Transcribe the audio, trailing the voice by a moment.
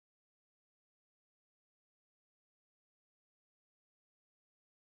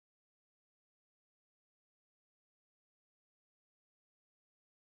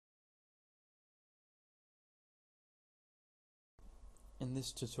In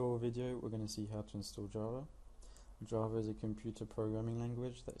this tutorial video, we're going to see how to install Java. Java is a computer programming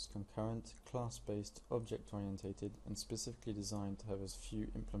language that is concurrent, class-based, object-oriented, and specifically designed to have as few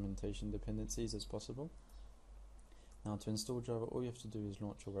implementation dependencies as possible. Now, to install Java, all you have to do is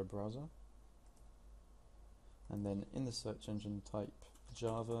launch your web browser, and then in the search engine type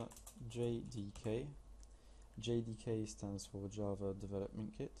Java JDK. JDK stands for Java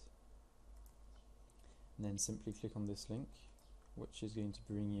Development Kit. And then simply click on this link, which is going to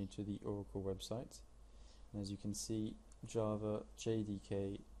bring you to the Oracle website. And as you can see, Java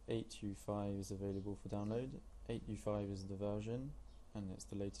JDK 8.5 is available for download. 8.5 is the version, and it's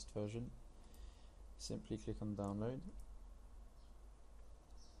the latest version. Simply click on download,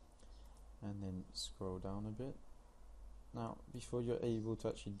 and then scroll down a bit. Now, before you're able to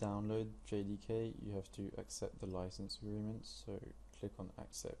actually download JDK, you have to accept the license agreement, so click on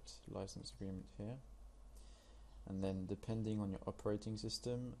accept license agreement here. And then depending on your operating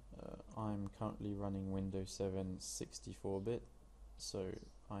system, I'm currently running Windows 7 64-bit, so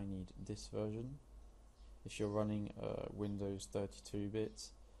I need this version. If you're running Windows 32-bit,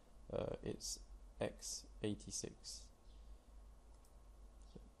 it's x86.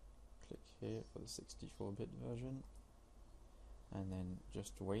 So click here for the 64-bit version, and then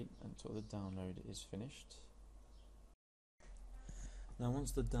just wait until the download is finished. Now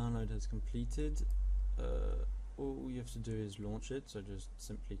once the download has completed, all you have to do is launch it, so just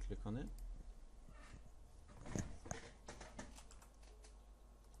simply click on it.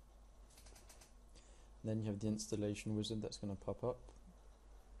 Then you have the installation wizard that's going to pop up.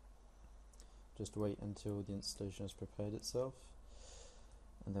 Just wait until the installation has prepared itself,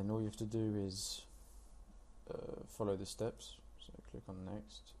 and then all you have to do is follow the steps. So click on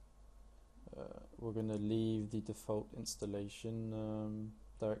next. We're going to leave the default installation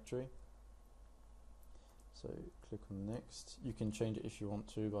directory. So click on next. You can change it if you want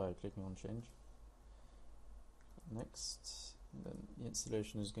to by clicking on change. Next, and then the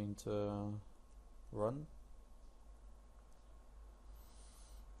installation is going to run.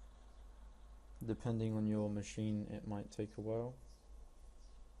 Depending on your machine, it might take a while.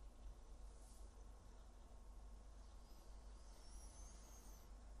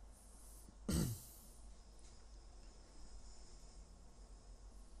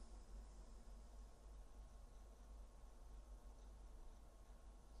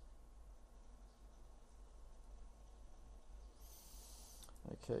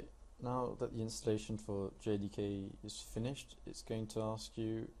 Okay, now that the installation for JDK is finished, it's going to ask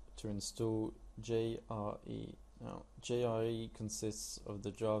you to install JRE. Now, JRE consists of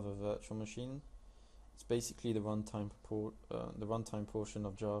the Java virtual machine. It's basically the runtime portion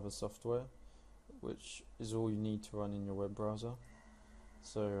of Java software, which is all you need to run in your web browser.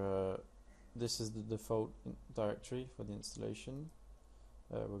 So this is the default directory for the installation.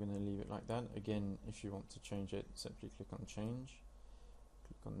 We're going to leave it like that. Again, if you want to change it, simply click on change.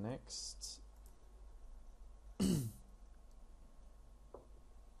 Click on next.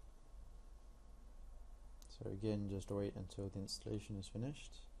 So again, just wait until the installation is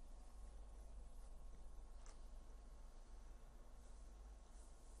finished.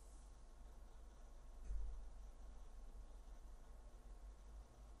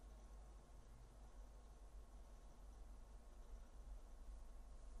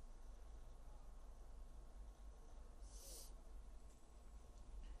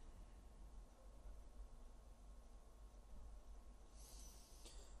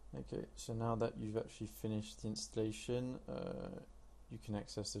 Okay, so now that you've actually finished the installation, you can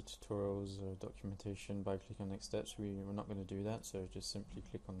access the tutorials documentation by clicking on next steps. We're not going to do that, so just simply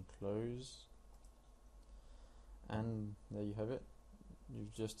click on close, and there you have it.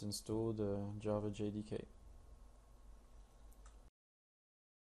 You've just installed Java JDK.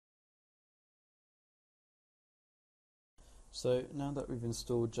 So now that we've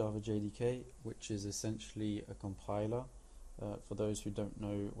installed Java JDK, which is essentially a compiler, for those who don't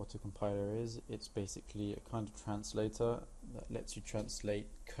know what a compiler is, it's basically a kind of translator that lets you translate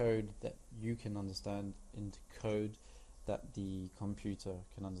code that you can understand into code that the computer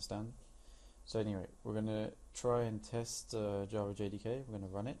can understand. So anyway, we're going to try and test Java JDK. We're going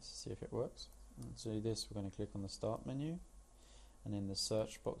to run it, see if it works. And to do this, we're going to click on the Start menu, and in the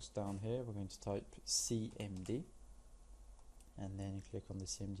search box down here, we're going to type CMD, and then click on the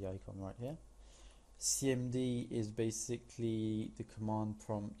CMD icon right here. CMD is basically the command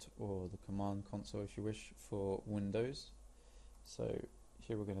prompt, or the command console if you wish, for Windows. So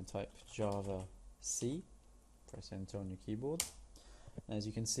here we're going to type Java C, press enter on your keyboard, and as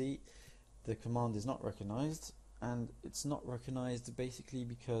you can see, the command is not recognized, and it's not recognized basically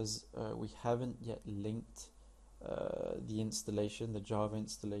because we haven't yet linked the installation, the Java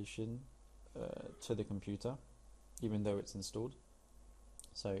installation, to the computer, even though it's installed.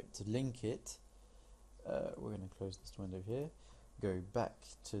 So to link it, we're going to close this window here, go back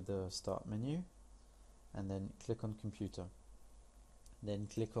to the start menu, and then click on computer. Then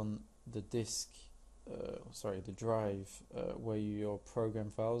click on the disk, the drive where your program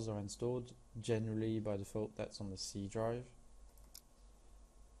files are installed. Generally, by default, that's on the C drive.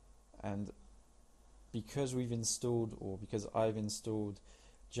 And because we've installed, or because I've installed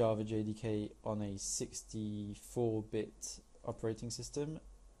Java JDK on a 64-bit operating system,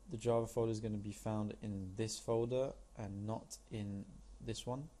 the Java folder is going to be found in this folder and not in this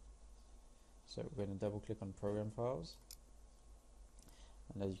one. So we're going to double click on program files,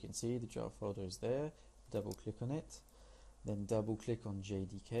 and as you can see, the Java folder is there. Double click on it, then double click on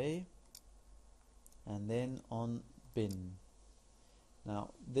JDK, and then on bin.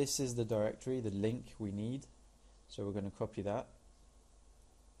 Now this is the directory, the link we need, so we're going to copy that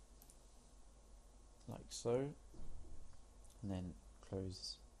like so, and then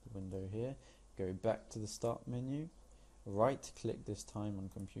close the window here, go back to the start menu, right click this time on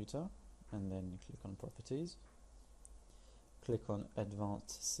computer, and then click on properties, click on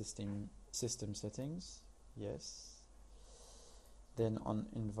advanced system settings, yes, then on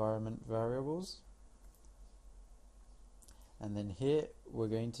environment variables, and then here we're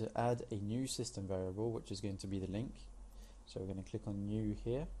going to add a new system variable, which is going to be the link. So we're going to click on new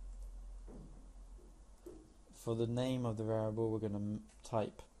here. For the name of the variable, we're going to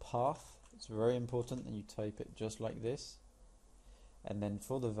type path. It's very important that you type it just like this. And then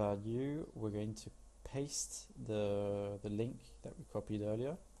for the value, we're going to paste the link that we copied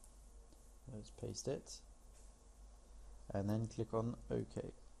earlier. Let's paste it. And then click on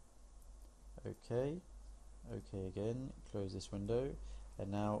OK. OK. OK again. Close this window.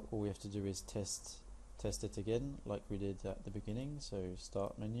 And now all we have to do is test it again, like we did at the beginning. So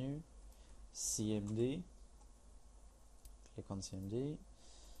start menu, CMD. Click on CMD.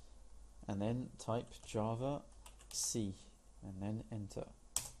 And then type Java C. And then enter,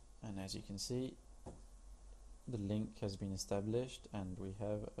 and as you can see, the link has been established and we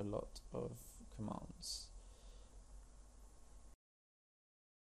have a lot of commands.